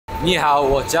你好，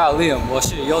我叫 Liam，我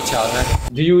是有巧人。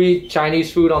Do you eat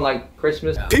Chinese food on like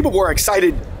Christmas? People were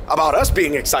excited about us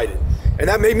being excited, and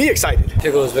that made me excited.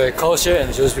 Pickle is very kosher,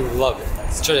 and Jewish people love it.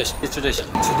 It's tradition. It's tradition.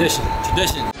 Tradition.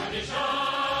 Tradition.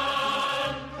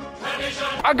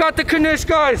 I got the knish,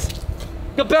 guys.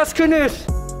 The best knish.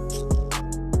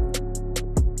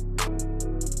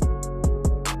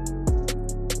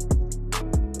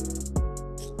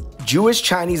 Jewish,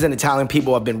 Chinese, and Italian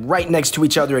people have been right next to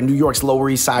each other in New York's Lower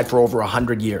East Side for over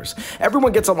 100 years.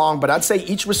 Everyone gets along, but I'd say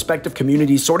each respective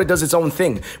community sort of does its own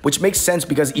thing, which makes sense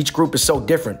because each group is so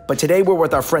different. But today we're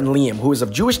with our friend Liam, who is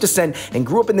of Jewish descent and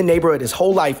grew up in the neighborhood his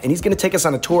whole life, and he's gonna take us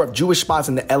on a tour of Jewish spots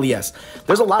in the LES.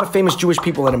 There's a lot of famous Jewish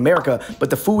people in America, but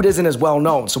the food isn't as well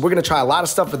known, so we're gonna try a lot of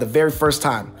stuff for the very first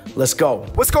time. Let's go.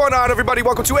 What's going on, everybody?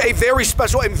 Welcome to a very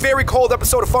special and very cold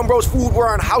episode of Fung Bros Food. We're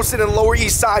on Houston and Lower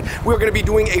East Side. We're gonna be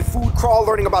doing a food crawl,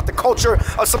 learning about the culture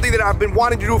of something that I've been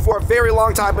wanting to do for a very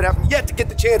long time, but haven't yet to get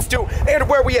the chance to. And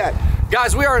where are we at?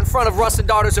 Guys, we are in front of Russ and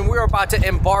Daughters, and we're about to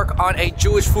embark on a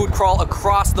Jewish food crawl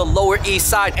across the Lower East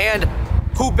Side. And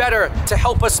who better to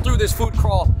help us through this food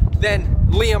crawl than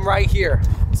Liam right here?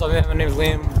 So my name is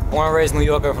Liam, born and raised in New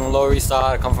York. I'm from the Lower East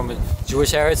Side. I come from a Jewish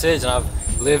heritage, and I've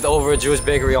lived over a Jewish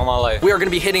bakery all my life. We are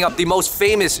gonna be hitting up the most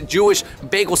famous Jewish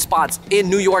bagel spots in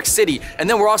New York City. And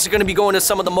then we're also gonna be going to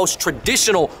some of the most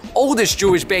traditional, oldest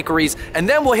Jewish bakeries. And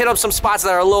then we'll hit up some spots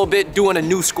that are a little bit doing a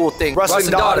new school thing. Russ and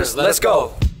Daughters, let's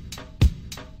go.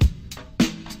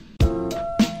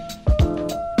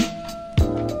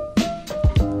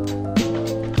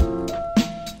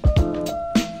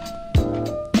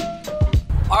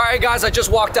 All right, guys, I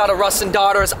just walked out of Russ and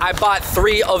Daughters. I bought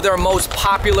 3 of their most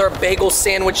popular bagel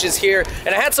sandwiches here,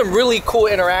 and I had some really cool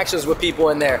interactions with people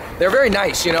in there. They're very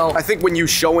nice, you know? I think when you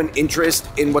show an interest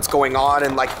in what's going on,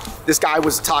 and like this guy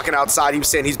was talking outside, he was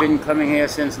saying he's been coming here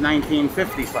since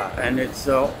 1955, and it's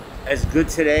as good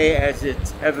today as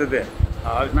it's ever been.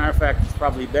 As a matter of fact, it's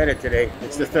probably better today.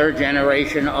 It's the 3rd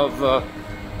generation of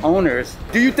owners.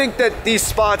 Do you think that these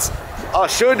spots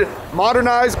should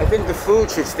modernize? I think the food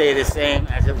should stay the same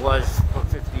as it was for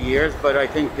 50 years, but I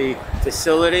think the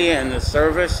facility and the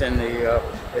service and the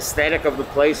aesthetic of the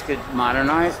place could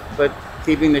modernize, but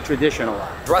keeping the tradition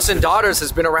alive. Russ and Daughters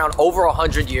has been around over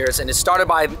 100 years, and it started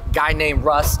by a guy named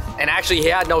Russ, and actually he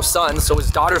had no sons, so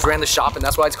his daughters ran the shop, and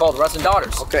that's why it's called Russ and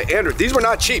Daughters. Okay, Andrew, these were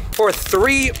not cheap. For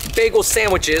 3 bagel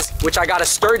sandwiches, which I got a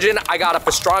sturgeon, I got a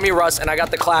pastrami Russ, and I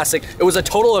got the classic, it was a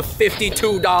total of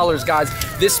 $52, guys.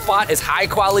 This spot is high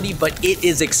quality, but it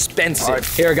is expensive. Right.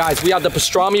 Here, guys, we have the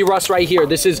pastrami Russ right here.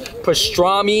 This is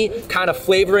pastrami kind of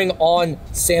flavoring on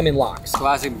salmon lox.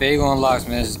 Classic bagel and lox,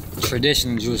 man, is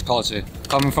tradition in Jewish culture.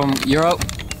 Coming from Europe,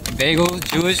 bagel,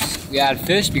 Jewish, we add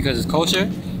fish because it's kosher.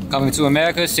 Coming to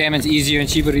America, salmon's easier and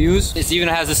cheaper to use. It even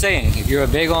has a saying, if you're a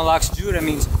bagel and lox Jew, that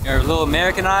means you're a little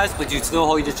Americanized, but you still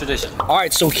hold your tradition. All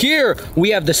right, so here we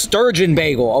have the sturgeon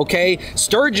bagel, okay?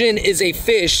 Sturgeon is a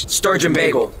fish, sturgeon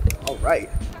bagel. All right.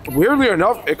 Weirdly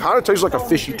enough, it kind of tastes like a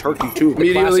fishy turkey too.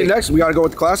 Immediately next, we gotta go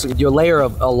with the classic. Your layer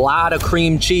of a lot of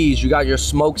cream cheese. You got your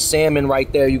smoked salmon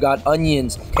right there. You got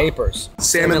onions, capers.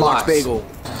 Salmon lox bagel.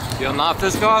 If you're not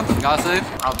fish guy, gotta say,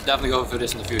 I'll definitely go for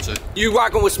this in the future. You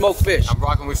rocking with smoked fish? I'm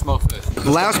rocking with smoked fish.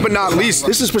 Last but not least,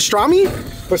 this is pastrami?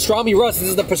 Pastrami Russ, this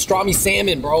is the pastrami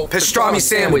salmon, bro. Pastrami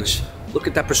sandwich. Look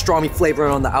at that pastrami flavor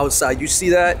on the outside. You see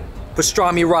that?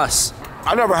 Pastrami Russ.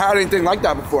 I never had anything like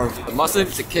that before. The mustard,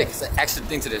 it's a kick, it's an extra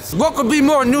thing to this. What could be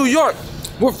more New York?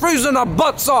 We're freezing our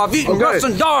butts off, eating Russ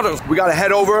and Daughters. We gotta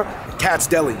head over to Katz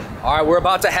Deli. All right, we're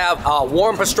about to have a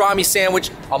warm pastrami sandwich,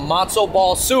 a matzo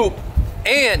ball soup,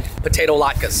 and potato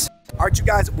latkes. All right, you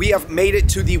guys, we have made it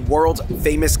to the world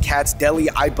famous Katz Deli.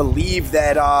 I believe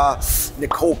that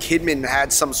Nicole Kidman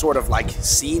had some sort of like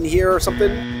scene here or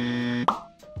something.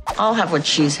 I'll have what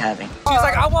she's having. She's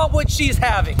like, I want what she's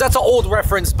having. That's an old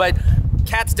reference, but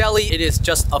Katz Deli, it is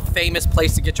just a famous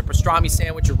place to get your pastrami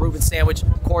sandwich, your Reuben sandwich,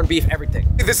 corned beef, everything.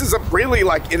 This is a really,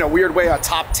 like, in a weird way, a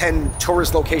top 10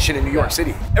 tourist location in New York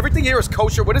City. Everything here is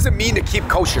kosher. What does it mean to keep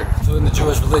kosher? So in the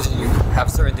Jewish religion, you have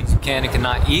certain things you can and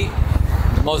cannot eat.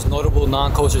 The most notable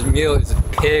non-kosher meal is a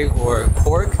pig or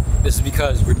pork. This is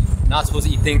because we're not supposed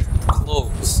to eat things with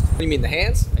cloves. What do you mean, the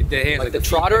hands? Like the hands, like the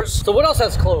trotters? So what else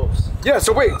has cloves? Yeah,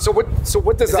 so wait, so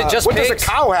what does a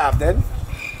cow have then?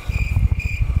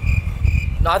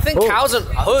 No, I think cows and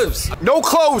hooves. No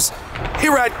clothes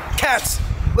here at Katz.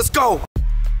 Let's go.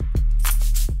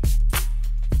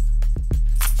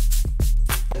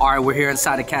 All right, we're here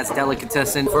inside of Katz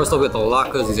Delicatessen. First off, with the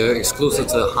latkes. These are exclusive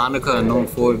to Hanukkah and known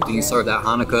for being served at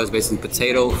Hanukkah. It's basically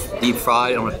potato, deep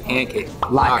fried on a pancake.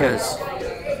 Latkes.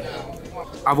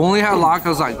 I've only had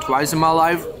latkes like twice in my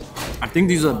life, I think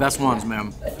these are the best ones,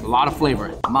 man. A lot of flavor.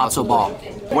 Matzo ball.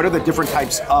 What are the different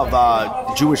types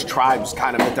of Jewish tribes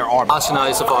kind of that there are?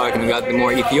 Ashkenazi, Sephardic, and we got the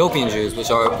more Ethiopian Jews, which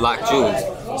are black Jews.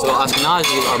 So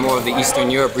Ashkenazi are more of the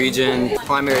Eastern Europe region,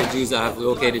 primary Jews that have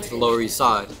located to the Lower East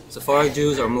Side. Sephardic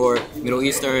Jews are more Middle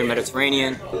Eastern,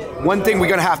 Mediterranean. One thing we're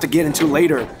gonna have to get into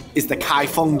later is the Kai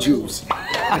Fung Jews,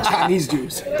 the Chinese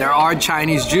Jews. There are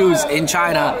Chinese Jews in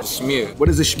China. Shmir. What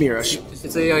is a shmir?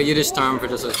 It's a Yiddish term for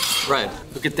just a bread.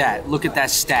 Look at that. Look at that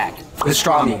stack.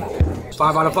 Pastrami.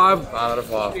 5 out of 5? 5 out of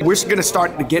 5. We're gonna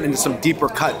start to get into some deeper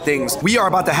cut things. We are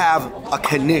about to have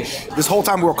a knish. This whole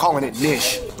time we were calling it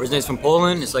nish. Originates from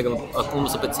Poland. It's like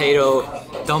almost a potato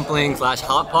dumpling /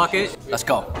 hot pocket. Let's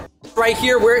go. Right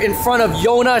here, we're in front of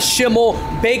Yonah Schimmel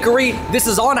Bakery. This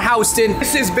is on Houston.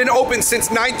 This has been open since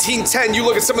 1910. You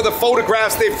look at some of the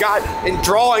photographs they've got and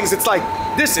drawings. It's like,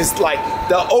 this is like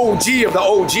the OG of the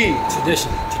OG.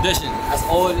 Tradition. That's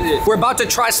all it is. We're about to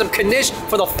try some knish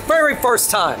for the very first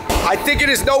time. I think it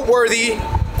is noteworthy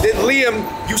that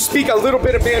Liam, you speak a little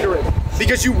bit of Mandarin.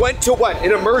 Because you went to what,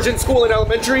 an immersion school in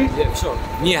elementary? Yeah, sure.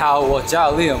 你好，我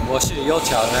叫 Liam， 我是有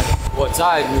巧人，我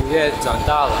在纽约长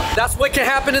大了。 That's what can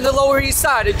happen in the Lower East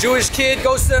Side. A Jewish kid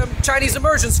goes to Chinese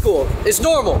immersion school. It's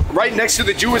normal. Right next to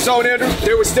the Jewish zone, Andrew,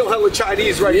 there was still hella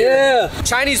Chinese right here. Yeah.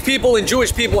 Chinese people and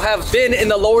Jewish people have been in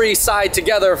the Lower East Side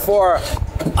together for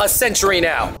a century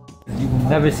now. You will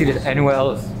never see this anywhere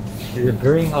else. They're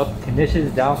bringing up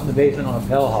knishes down from the basement on a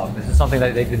bellhop. This is something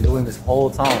that they've been doing this whole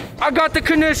time. I got the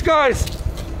knish, guys.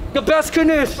 The best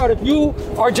knish. If you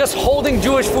are just holding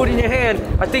Jewish food in your hand,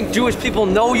 I think Jewish people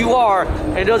know you are,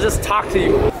 and they'll just talk to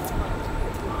you.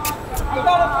 I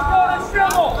got a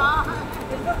Schimmel.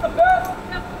 Is this the best?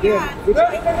 Yeah.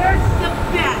 Best knish? The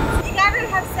best. You gotta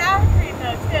have sour cream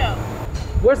though too.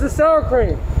 Where's the sour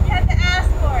cream? You have to ask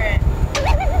for it.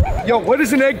 Yo, what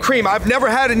is an egg cream? I've never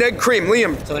had an egg cream,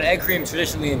 Liam. So an egg cream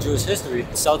traditionally in Jewish history,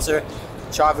 seltzer,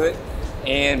 chocolate,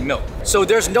 and milk. So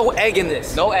there's no egg in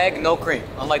this? No egg, no cream,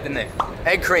 unlike the name.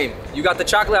 Egg cream. You got the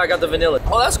chocolate, I got the vanilla.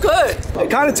 Oh, that's good.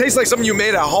 It kind of tastes like something you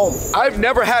made at home. I've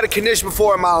never had a knish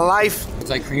before in my life.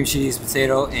 It's like cream cheese,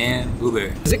 potato, and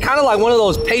blueberry. Is it kind of like one of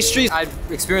those pastries? I've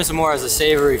experienced it more as a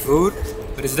savory food,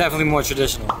 but it's definitely more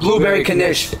traditional. Blueberry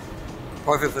knish.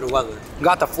 Perfect for the weather.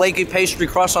 Got the flaky pastry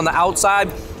crust on the outside,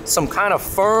 some kind of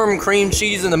firm cream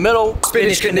cheese in the middle.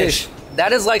 Spinach knish.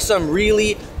 That is like some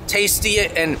really tasty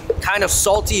and kind of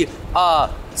salty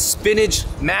spinach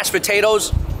mashed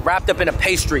potatoes wrapped up in a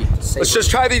pastry. Let's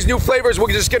just try these new flavors.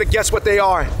 We're just gonna guess what they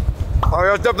are.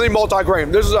 Definitely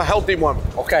multi-grain. This is a healthy one.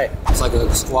 Okay. It's like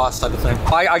a squash type of thing.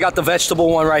 I got the vegetable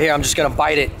one right here. I'm just gonna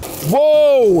bite it.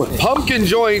 Whoa! Pumpkin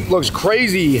joint looks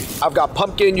crazy. I've got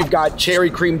pumpkin, you've got cherry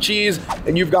cream cheese,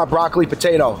 and you've got broccoli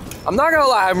potato. I'm not gonna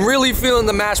lie, I'm really feeling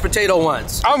the mashed potato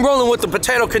ones. I'm rolling with the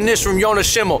potato knish from Yonah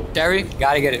Schimmel. Cherry,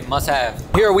 gotta get it, must have.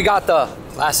 Here we got the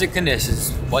Classic knish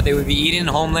is what they would be eating in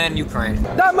homeland Ukraine.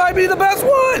 That might be the best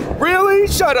one. Really?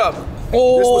 Shut up.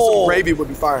 Oh. This with some gravy would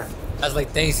be fire. That's like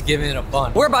Thanksgiving in a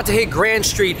bun. We're about to hit Grand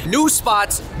Street. New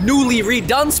spots, newly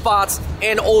redone spots,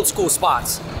 and old school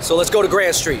spots. So let's go to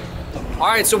Grand Street. All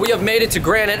right, so we have made it to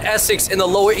Grand and Essex in the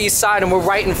Lower East Side, and we're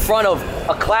right in front of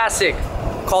a classic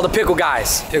called the Pickle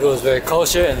Guys. Pickle is very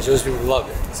kosher, and the Jewish people love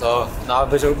it. So not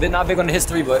big on the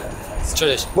history, but it's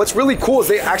tradition. What's really cool is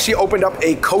they actually opened up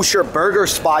a kosher burger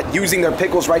spot using their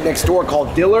pickles right next door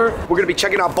called Diller. We're gonna be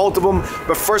checking out both of them,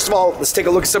 but first of all, let's take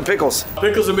a look at some pickles.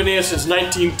 Pickles have been here since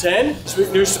 1910. This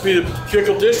used to be the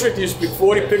pickle district. There used to be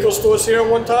 40 pickle stores here at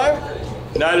one time.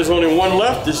 Now there's only one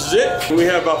left. This is it. We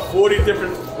have about 40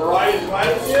 different varieties of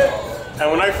items here.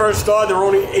 And when I first started, there were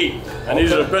only 8. And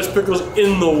these are the best pickles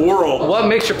in the world. What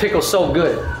makes your pickle so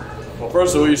good? Well,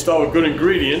 first of all, you start with good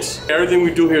ingredients. Everything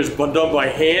we do here is done by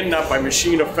hand, not by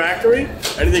machine or factory.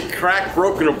 Anything cracked,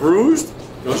 broken, or bruised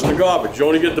goes in the garbage. You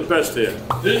only get the best here.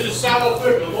 This is sour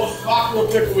pickle, the most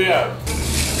popular pickle we have.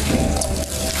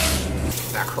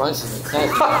 That crunch is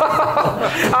intense.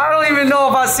 I don't even know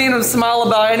if I've seen him smile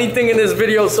about anything in this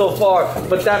video so far,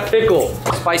 but that pickle,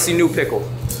 spicy new pickle.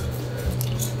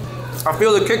 I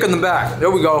feel the kick in the back. There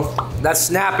we go. That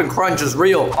snap and crunch is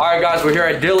real. All right, guys, we're here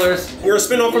at Diller's. We're a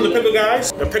spin-off from the Pickle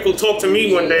Guys. The pickle talked to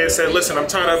me one day and said, listen, I'm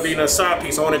tired of being a side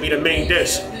piece. I want to be the main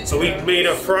dish. So we made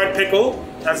a fried pickle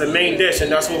as a main dish,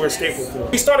 and that's what we're staple for.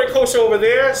 We started Kosher over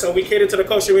there, so we cater to the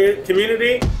Kosher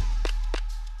community.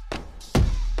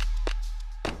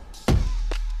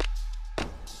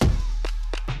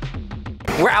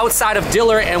 We're outside of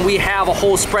Diller and we have a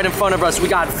whole spread in front of us. We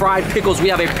got fried pickles. We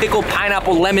have a pickled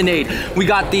pineapple lemonade. We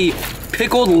got the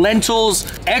pickled lentils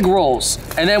egg rolls.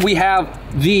 And then we have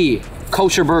the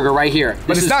kosher burger right here.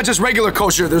 But it's not just regular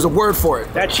kosher, there's a word for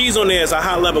it. That cheese on there is a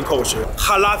high level kosher.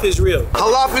 Halaf is real.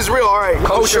 Halaf is real, all right.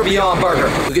 Kosher Beyond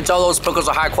Burger. You can tell those pickles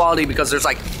are high quality because there's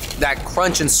like that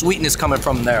crunch and sweetness coming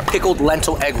from there. Pickled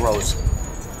lentil egg rolls.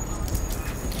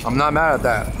 I'm not mad at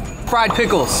that. Fried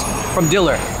pickles from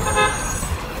Diller.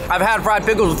 I've had fried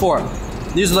pickles before.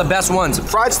 These are the best ones.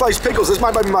 Fried sliced pickles, this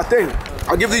might be my thing.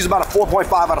 I'll give these about a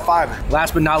 4.5 out of 5.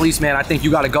 Last but not least, man, I think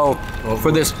you gotta go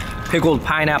for this pickled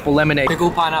pineapple lemonade.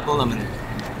 Pickled pineapple lemonade.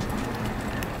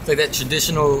 It's like that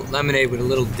traditional lemonade with a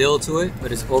little dill to it,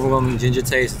 but it's overwhelming ginger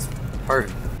taste. It's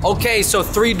perfect. Okay, so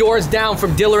 3 doors down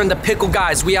from Diller and the Pickle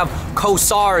Guys, we have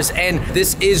Kossar's, and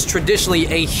this is traditionally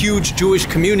a huge Jewish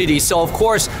community. So of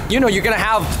course, you know, you're gonna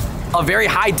have a very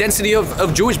high density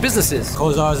of Jewish businesses.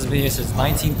 Kossar's has been here since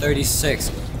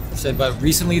 1936. But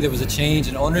recently there was a change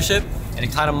in ownership and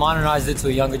it kind of modernized it to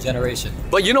a younger generation.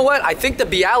 But you know what? I think the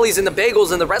Bialys and the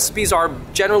bagels and the recipes are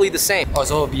generally the same. Oh,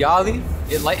 so a Bialy,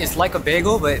 it's like a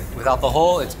bagel, but without the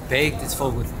hole, it's baked, it's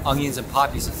filled with onions and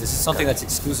pot pieces. This is something that's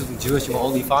exclusively Jewish. You will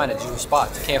only find at Jewish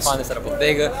spots. You can't find this at a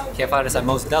bodega, you can't find this at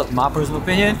most deli. In my personal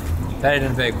opinion, better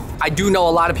than a bagel. I do know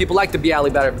a lot of people like the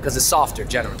Bialy better because it's softer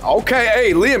generally. Okay,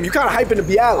 hey, Liam, you kind of hyping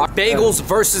the Bialy. Bagels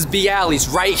versus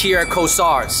Bialys right here at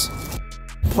Kossar's.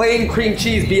 Plain cream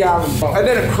cheese Bialy, and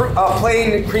then a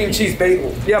plain cream cheese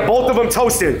bagel. Yeah, both of them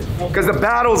toasted, because the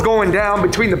battle's going down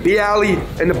between the Bialy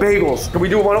and the bagels. Can we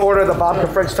do one order of the babka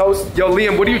French toast? Yo,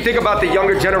 Liam, what do you think about the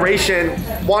younger generation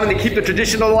wanting to keep the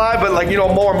tradition alive, but like, you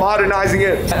know, more modernizing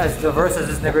it? As diverse as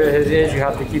this neighborhood is, you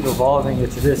have to keep evolving your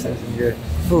traditions and your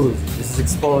food. This is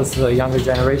exposed to the younger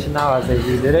generation now as they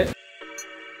redid it.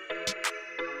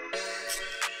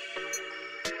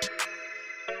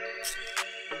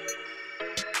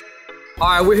 All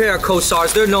right, we're here at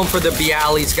Kossar's. They're known for the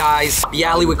Bialys, guys.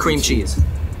 Bialy with cream cheese.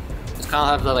 It's kind of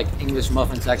have that like English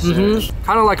muffin texture.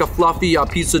 Kind of like a fluffy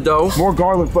pizza dough. More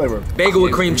garlic flavor. Bagel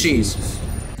with cream cheese.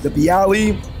 The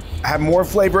Bialy had more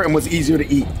flavor and was easier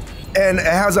to eat. And it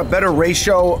has a better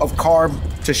ratio of carb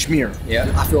to schmear.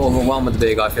 Yeah, I feel overwhelmed with the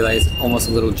bagel. I feel like it's almost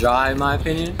a little dry in my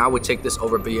opinion. I would take this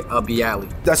over a Bialy.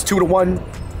 That's 2-1.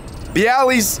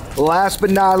 Bialys, last but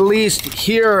not least,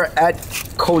 here at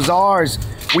Kossar's,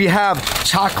 we have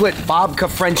chocolate babka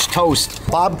French toast.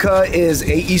 Babka is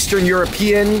a Eastern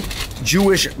European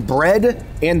Jewish bread,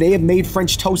 and they have made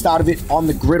French toast out of it on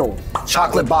the griddle.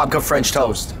 Chocolate babka French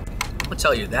toast. I'll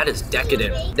tell you, that is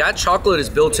decadent. That chocolate is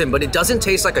built in, but it doesn't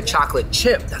taste like a chocolate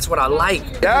chip. That's what I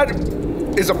like. That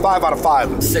is a 5 out of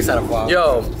 5. 6 out of 5.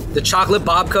 Yo, the chocolate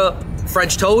babka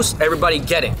French toast, everybody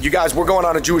get it. You guys, we're going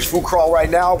on a Jewish food crawl right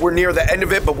now. We're near the end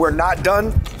of it, but we're not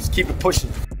done. Just keep it pushing.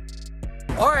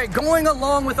 All right, going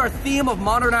along with our theme of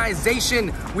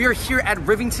modernization, we are here at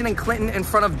Rivington and Clinton in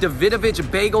front of Davidovich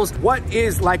Bagels. What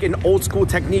is like an old school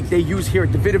technique they use here at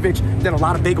Davidovich that a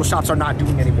lot of bagel shops are not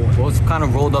doing anymore? Well, it's kind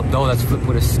of rolled up dough that's flipped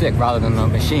with a stick rather than a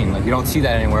machine. Like you don't see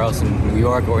that anywhere else in New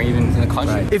York or even in the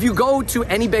country. If you go to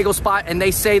any bagel spot and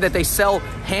they say that they sell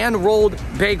hand-rolled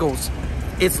bagels,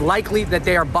 it's likely that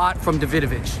they are bought from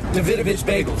Davidovich. Davidovich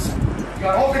Bagels.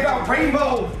 Oh, they got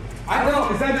rainbow. I don't know,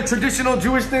 is that the traditional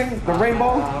Jewish thing? The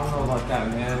rainbow? I don't know about that,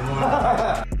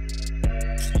 man.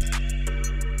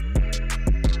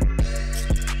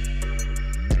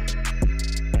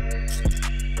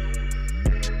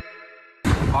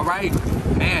 All right,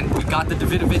 man, we got the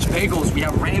Davidovich Bagels. We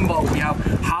have rainbow, we have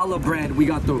challah bread, we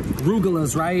got the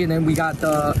rugulas, right? And then we got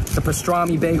the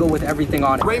pastrami bagel with everything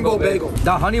on it. Rainbow bagel.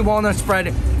 The honey walnut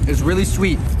spread is really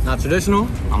sweet. Not traditional,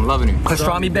 I'm loving it.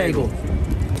 Pastrami bagel.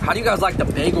 How do you guys like the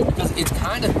bagel? Because it's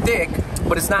kind of thick,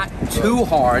 but it's not too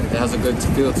hard. It has a good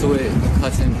feel to it. It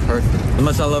cuts in perfect. As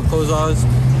much as I love Kossar's,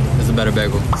 it's a better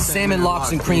bagel. Salmon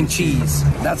lox and cream cheese.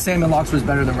 That salmon lox was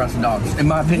better than Russ and Daughters, in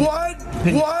my opinion. What?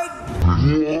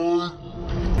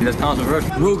 That's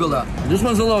controversial. Arugula. This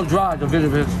one's a little dry,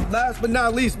 Davidovich. Last but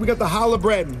not least, we got the challah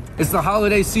bread. It's the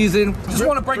holiday season. Just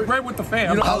want to break bread with the fam.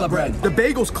 You know, challah bread. The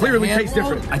bagels clearly taste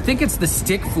different. I think it's the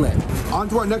stick flip. On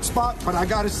to our next spot, but I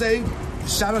gotta say,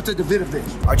 shout out to Davidovich.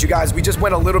 All right, you guys, we just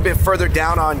went a little bit further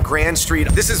down on Grand Street.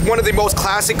 This is one of the most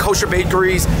classic kosher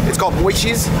bakeries. It's called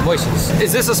Moishe's. Moishe's.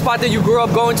 Is this a spot that you grew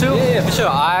up going to? Yeah, for sure.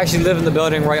 I actually live in the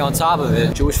building right on top of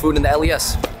it. Jewish food in the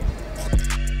LES.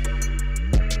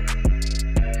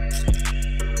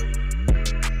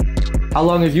 How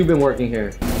long have you been working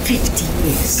here? 15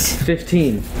 years.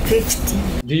 15.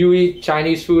 15. Do you eat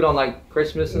Chinese food on like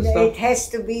Christmas and It stuff? has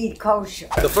to be kosher.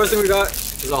 The first thing we got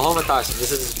is a homatash.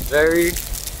 This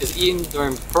is eaten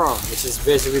during Purim, which is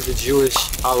basically the Jewish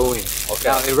Halloween. Okay.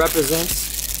 Now it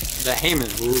represents the Haman,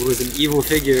 who was an evil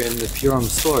figure in the Purim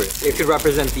story. It could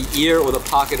represent the ear or the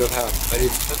pocket of Haman, but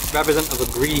it's representative of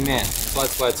a greedy man. So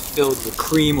that's why it's filled with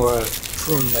cream or a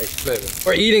prune-like flavor.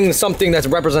 We're eating something that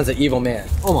represents an evil man.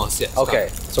 Almost, yes. Okay,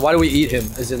 so why do we eat him?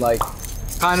 Is it like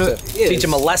Kind of teach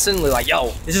him a lesson? Like,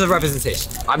 yo, this is a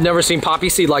representation. I've never seen poppy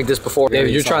seed like this before.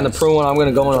 David, you're trying the prune one. I'm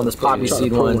gonna go in on this poppy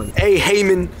seed one. Hey,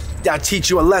 Haman, I teach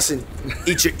you a lesson.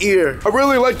 Eat your ear. I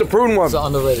really like the prune one. It's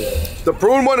underrated. The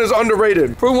prune one is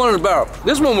underrated. Prune one is better.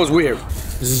 This one was weird.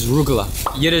 This is rugula.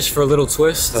 Yiddish for a little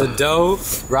twist. It's a dough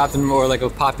wrapped in more like a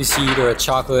poppy seed or a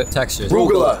chocolate texture.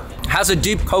 Rugula. Has a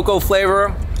deep cocoa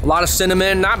flavor, a lot of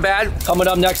cinnamon, not bad. Coming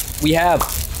up next, we have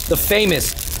the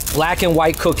famous black and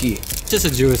white cookie. Just a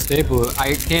Jewish staple.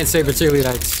 I can't say particularly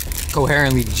that it's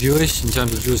coherently Jewish in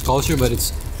terms of Jewish culture, but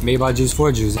it's made by Jews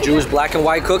for Jews. Jewish black and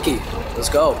white cookie. Let's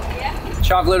go.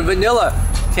 Chocolate and vanilla.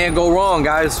 Can't go wrong,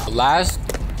 guys. Last,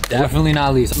 definitely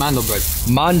not least, mando bread.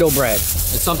 Mando bread.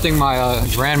 It's something my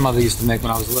grandmother used to make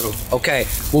when I was little. Okay,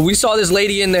 well, we saw this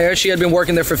lady in there. She had been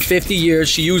working there for 50 years.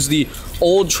 She used the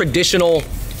old traditional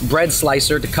bread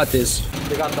slicer to cut this.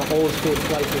 They got the old school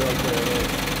slicer right there.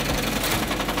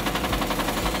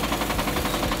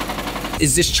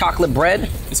 Is this chocolate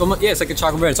bread? It's almost, yeah, it's like a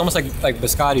chocolate bread. It's almost like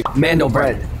biscotti. Mando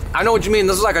bread. I know what you mean.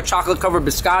 This is like a chocolate covered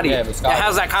biscotti. Yeah, biscotti. It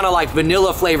has that kind of like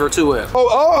vanilla flavor to it.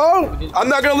 I'm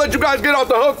not gonna let you guys get off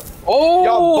the hook. Oh,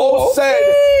 Y'all both said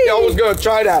okay. y'all was gonna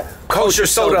try that. Kosher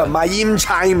soda, Mayim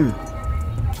Chaim.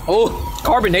 Oh,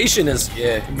 carbonation is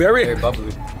very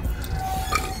bubbly.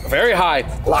 very high.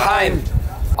 L'chaim.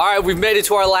 All right, we've made it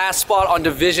to our last spot on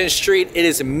Division Street. It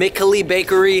is Michaeli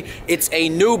Bakery. It's a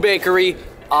new bakery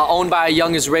owned by a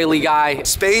young Israeli guy.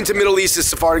 Spain to Middle East is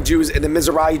Sephardic Jews, and the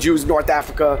Mizrahi Jews, North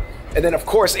Africa. And then, of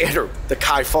course, Andrew, the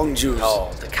Kai Fung Jews.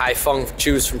 Oh, the Kai Fung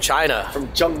Jews from China. From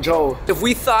Zhengzhou. If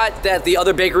we thought that the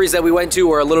other bakeries that we went to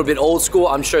were a little bit old school,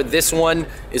 I'm sure this one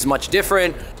is much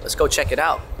different. Let's go check it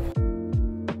out.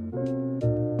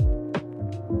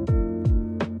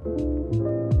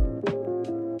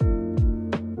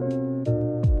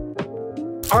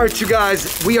 All right, you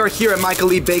guys, we are here at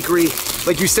Michaeli Bakery.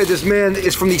 Like you said, this man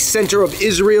is from the center of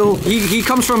Israel. He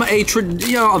comes from a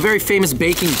very famous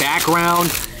baking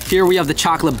background. Here we have the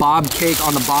chocolate bob cake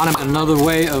on the bottom. Another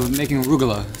way of making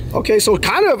rugula. Okay, so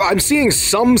kind of, I'm seeing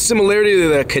some similarity to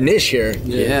the knish here.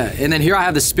 Yeah, and then here I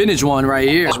have the spinach one right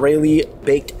here. Israeli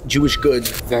baked Jewish goods.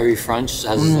 Very French,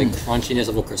 has like crunchiness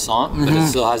of a croissant, but it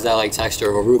still has that like texture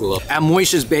of a rugula. At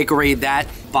Moishe's Bakery, that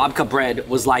babka bread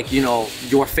was like, you know,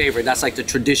 your favorite. That's like the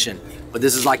tradition. But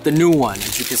this is like the new one.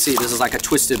 As you can see, this is like a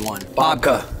twisted one.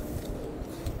 Babka.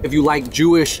 If you like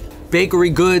Jewish bakery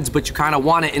goods, but you kind of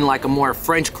want it in like a more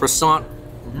French croissant,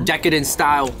 decadent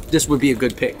style, this would be a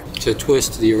good pick. To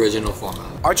twist the original format.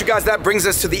 All right, you guys, that brings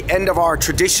us to the end of our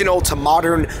traditional to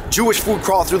modern Jewish food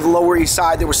crawl through the Lower East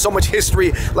Side. There was so much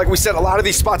history. Like we said, a lot of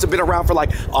these spots have been around for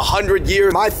like 100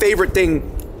 years. My favorite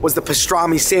thing was the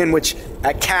pastrami sandwich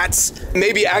at Katz.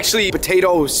 Maybe actually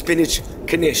potato spinach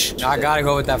knish. I gotta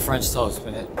go with that French toast,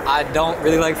 man. I don't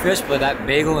really like fish, but that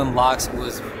bagel and lox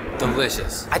was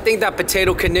delicious. I think that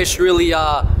potato knish really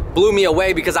blew me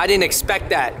away because I didn't expect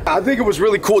that. I think it was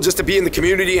really cool just to be in the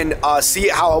community and see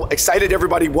how excited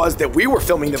everybody was that we were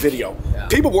filming the video. Yeah.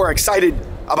 People were excited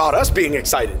about us being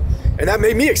excited, and that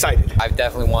made me excited. I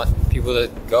definitely want people to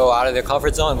go out of their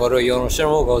comfort zone, go to a Yonah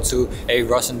Schimmel, go to a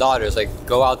Russ and Daughters, like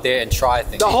go out there and try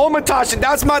things. The Homatash,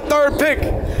 that's my third pick.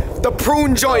 The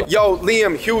prune joint. Yo,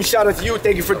 Liam, huge shout out to you.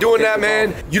 Thank you for doing that,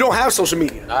 man. You don't have social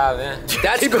media. Nah, man.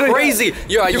 That's crazy.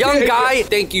 You're a young guy.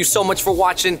 Thank you so much for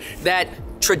watching that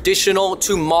traditional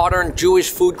to modern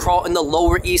Jewish food crawl in the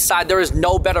Lower East Side. There is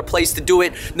no better place to do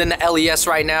it than the LES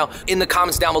right now. In the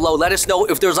comments down below, let us know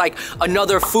if there's like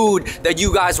another food that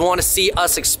you guys want to see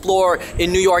us explore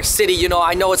in New York City. You know,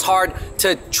 I know it's hard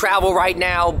to travel right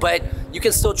now, but you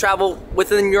can still travel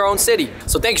within your own city.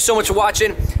 So thank you so much for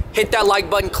watching. Hit that like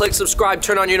button, click subscribe,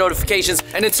 turn on your notifications,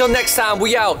 and until next time,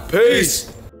 we out.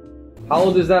 Peace. How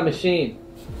old is that machine?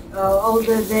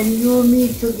 Older than you and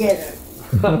me together.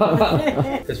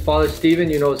 His father Steven,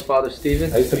 you know his father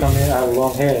Steven? I used to come here, I have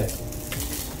long hair.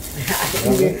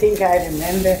 You think I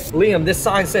remember? Liam, this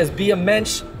sign says, be a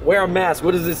mensch, wear a mask.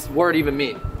 What does this word even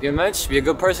mean? Be a mensch, be a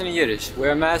good person in Yiddish.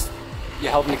 Wear a mask,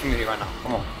 you're helping the community right now.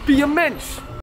 Come on. Be a mensch.